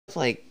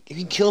Like, if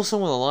you kill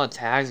someone with a lot of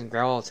tags and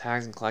grab all the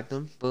tags and collect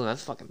them, boom,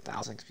 that's fucking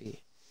 1,000 XP.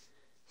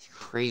 It's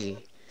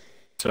crazy.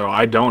 So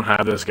I don't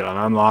have this gun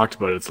unlocked,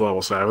 but it's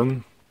level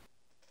 7.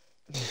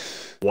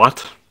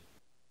 What?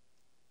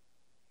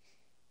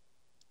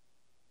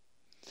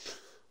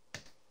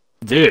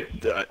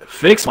 Dude,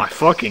 fix my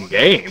fucking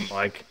game.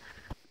 Like,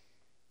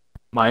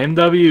 my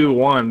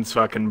MW1's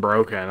fucking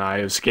broken. I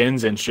have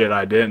skins and shit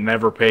I didn't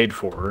never paid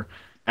for.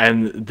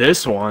 And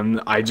this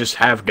one, I just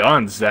have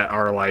guns that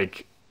are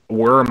like,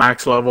 were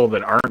max level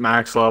that aren't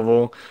max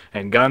level,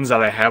 and guns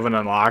that I haven't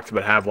unlocked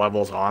but have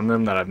levels on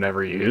them that I've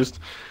never used.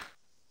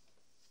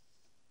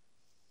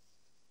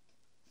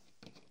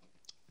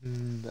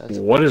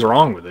 What is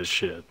wrong with this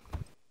shit?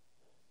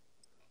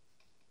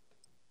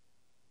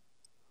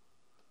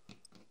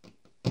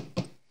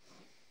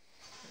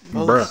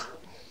 Bruh.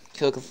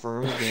 Kill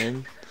confirm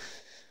again.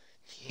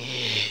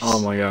 Yes.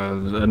 Oh my god,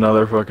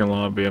 another fucking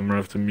lobby. I'm gonna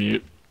have to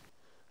mute.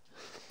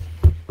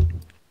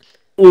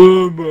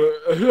 Oh my,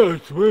 I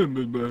gotta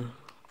swim, man.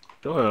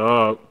 Shut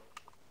up.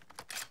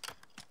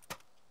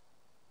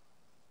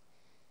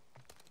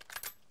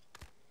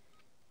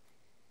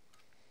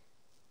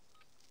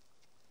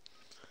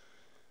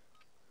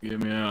 Get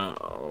me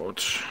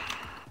out.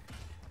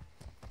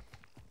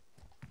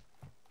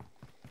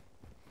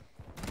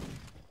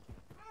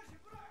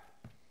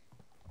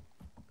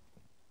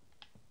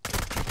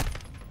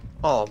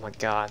 Oh my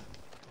god.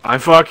 I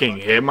fucking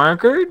hit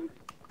markered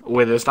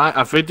with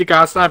a 50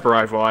 cal sniper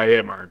rifle. I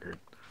hit markered.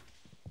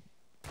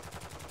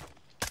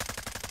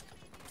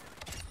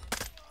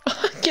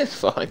 Get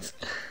fucked.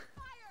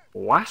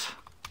 What?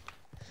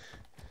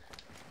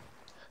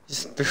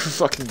 Just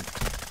fucking.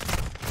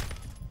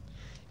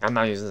 I'm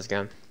not using this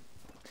gun.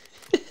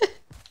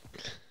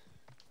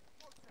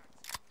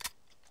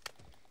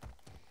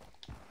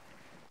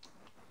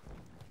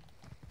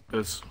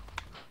 It's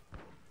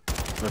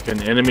like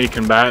an enemy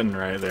combatant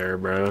right there,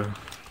 bro.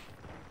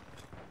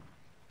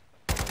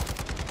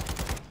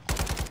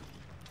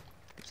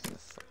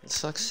 It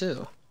sucks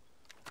too.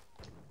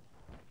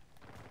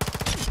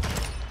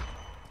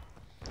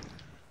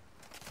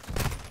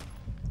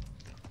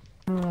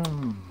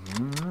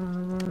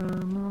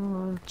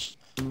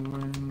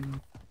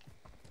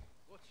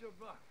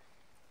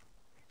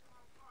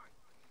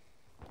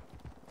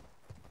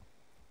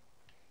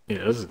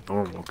 Yeah, this is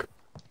normal.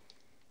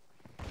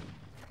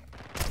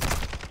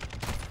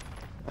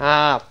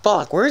 Ah,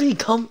 fuck. Where did he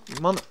come?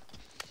 Mama.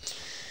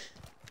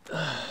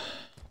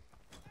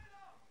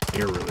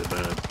 You're really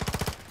bad.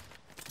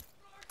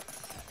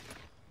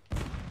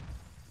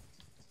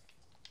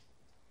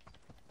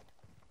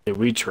 Did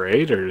we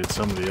trade or did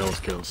somebody else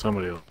kill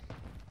somebody else?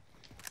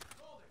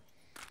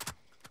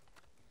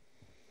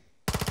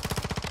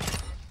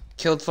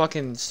 Killed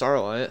fucking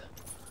Starlight.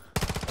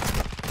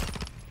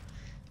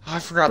 Oh, I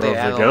forgot Bro, they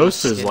if added the all those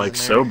ghost is skins like in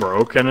so there.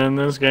 broken in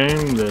this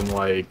game, then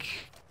like,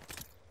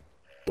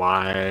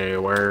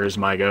 where is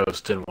my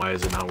ghost and why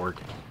is it not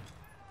working?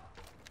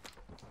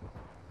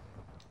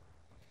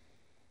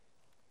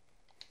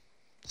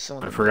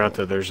 I forgot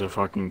that there's a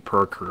fucking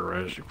perk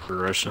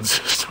progression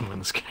system in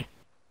this game.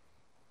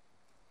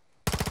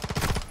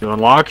 You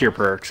unlock your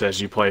perks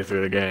as you play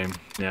through the game.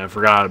 Yeah, I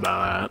forgot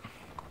about that.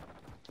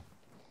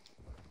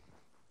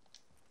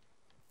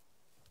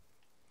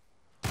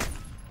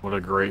 What a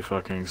great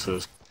fucking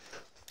system.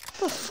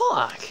 What the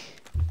fuck?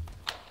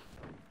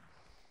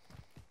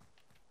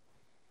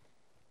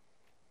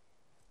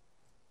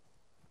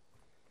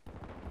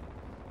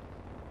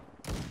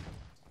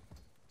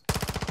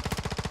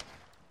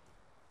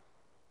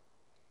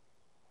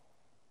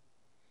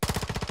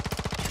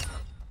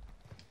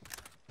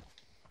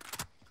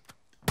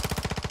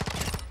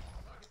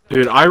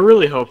 Dude, I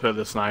really hope that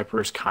the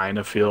snipers kind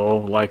of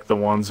feel like the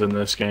ones in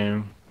this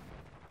game.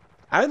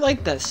 I would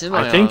like that semi.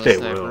 I think they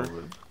sniper.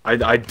 will.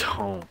 I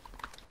don't.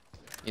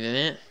 You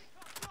didn't?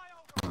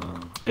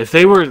 If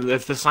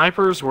the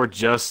snipers were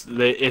just,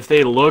 if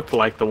they looked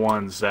like the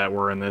ones that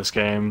were in this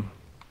game,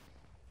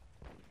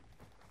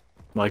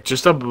 like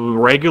just a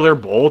regular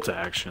bolt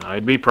action,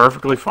 I'd be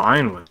perfectly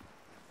fine with.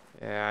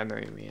 Yeah, I know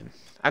what you mean.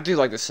 I do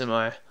like the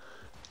semi.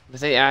 If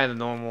they added a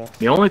normal.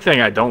 The only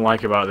thing I don't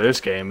like about this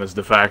game is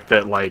the fact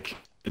that, like,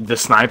 the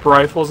sniper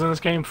rifles in this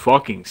game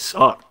fucking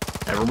suck.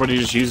 Everybody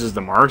just uses the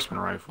marksman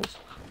rifles.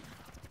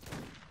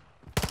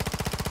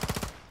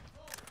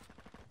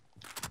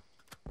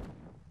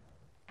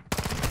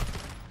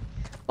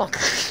 Fuck.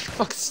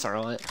 Fucking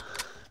Starlight.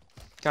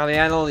 God, they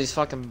added all these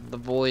fucking the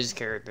boys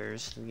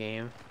characters to the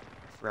game.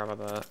 Forgot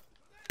about that.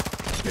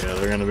 Yeah,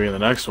 they're gonna be in the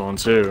next one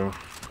too.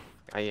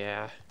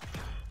 Yeah.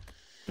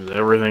 'Cause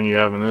everything you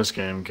have in this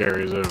game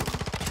carries over.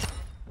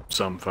 For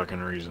some fucking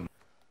reason.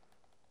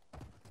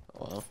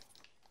 Well.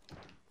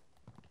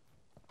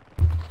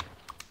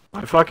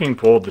 I fucking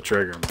pulled the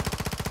trigger.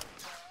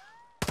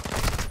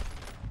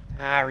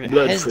 Ah,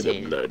 Blood for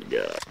the blood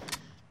god.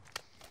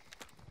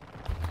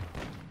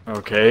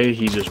 Okay,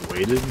 he just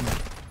waited.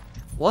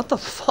 What the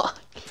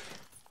fuck?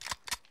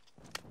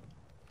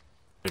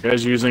 The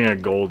guy's using a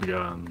gold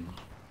gun.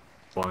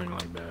 Flying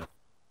like that.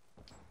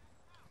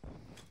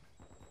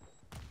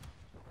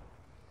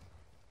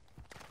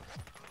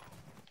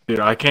 Dude,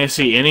 I can't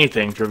see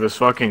anything through this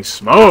fucking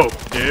smoke,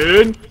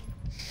 dude!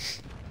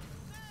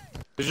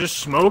 There's just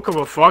smoke of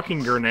a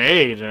fucking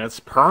grenade, and it's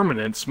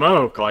permanent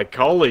smoke. Like,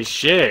 holy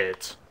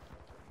shit.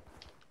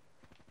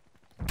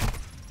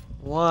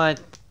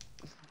 What?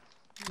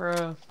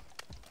 Bro.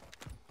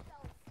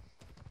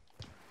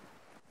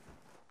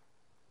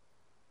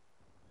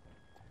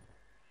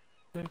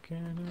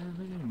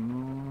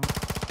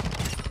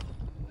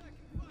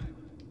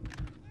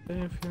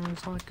 It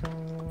feels like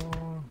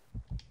a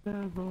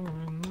devil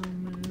in the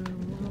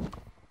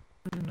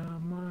middle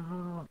of my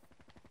heart.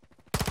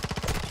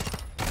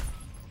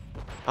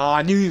 Oh,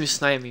 I knew he was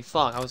sniping me.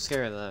 Fuck, I was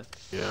scared of that.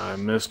 Yeah, I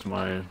missed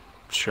my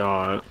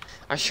shot.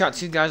 I shot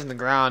 2 guys in the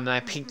ground and I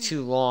peeked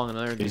too long and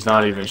another dude He's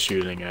not got even me.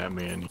 shooting at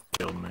me and he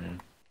killed me.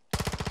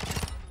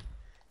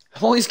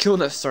 I'm always killing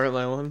that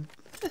Starlight one.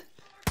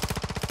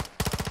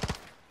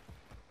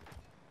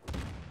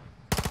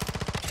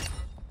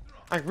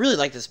 I really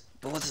like this.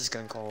 What's this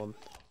gun called?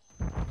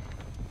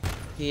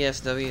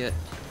 PSW.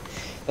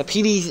 The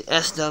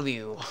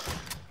PDSW.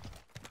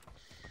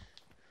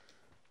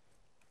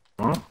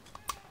 Huh?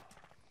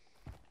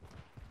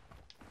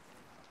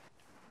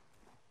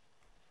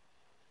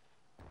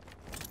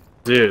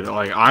 Dude,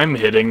 like, I'm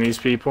hitting these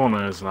people and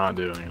it's not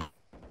doing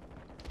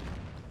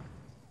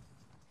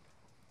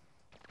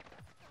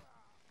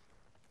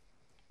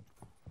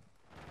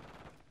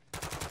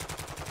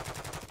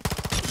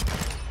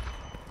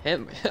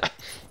it.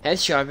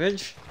 Headshot,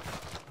 bitch.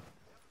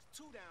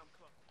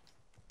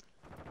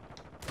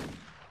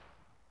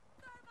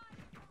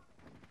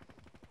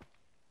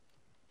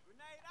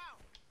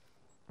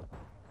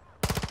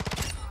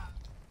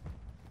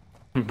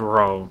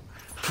 Bro.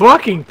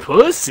 Fucking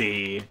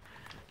pussy!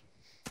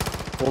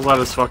 Pulls out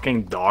his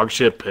fucking dog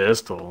shit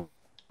pistol.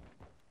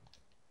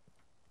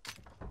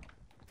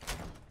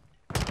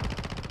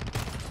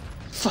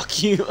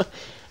 Fuck you.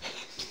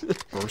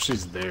 Bro,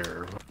 she's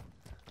there.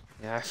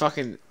 Yeah, I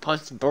fucking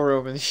punched the door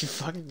open and she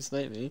fucking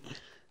sniped me.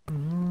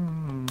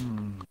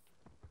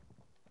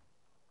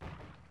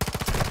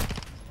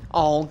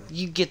 Oh,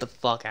 you get the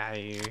fuck out of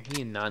here. He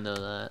did not know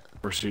that.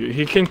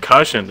 He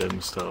concussioned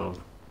himself.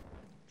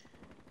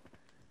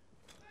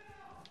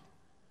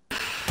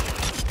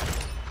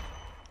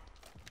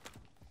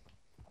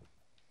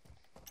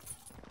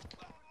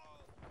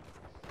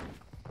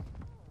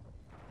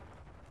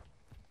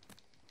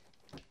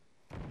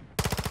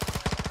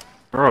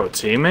 Bro,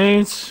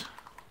 teammates?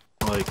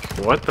 Like,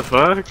 what the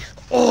fuck?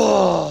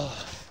 Oh!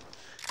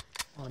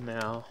 Oh,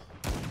 now.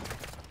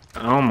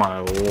 Oh my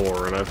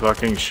lord, I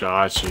fucking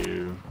shot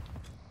you.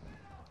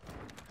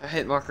 I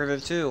hit marker there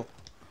too.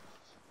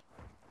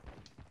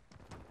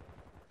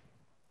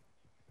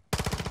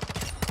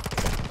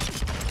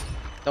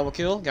 Double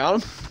kill,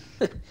 got him.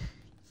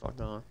 Fuck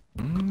on.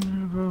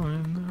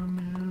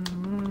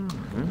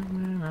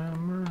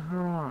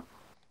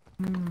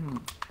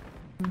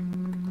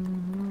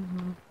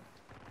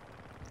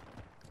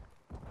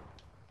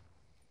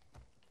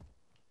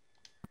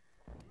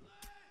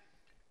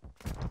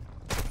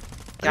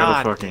 I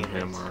got God a fucking damn it.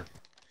 hit mark.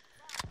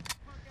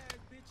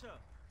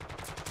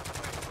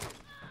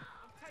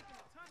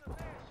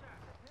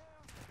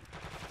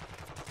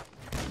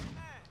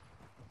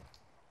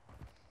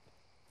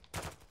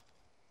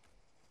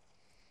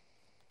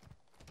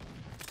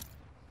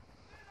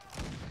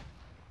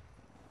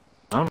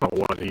 I don't know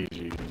what he's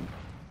using.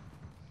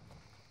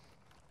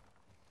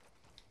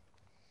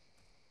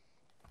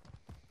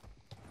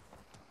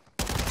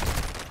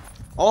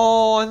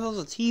 Oh, I thought it was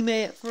a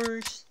teammate at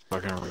first.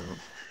 Fucking rude.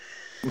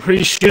 What are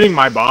you shooting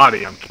my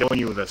body? I'm killing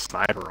you with a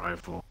sniper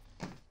rifle.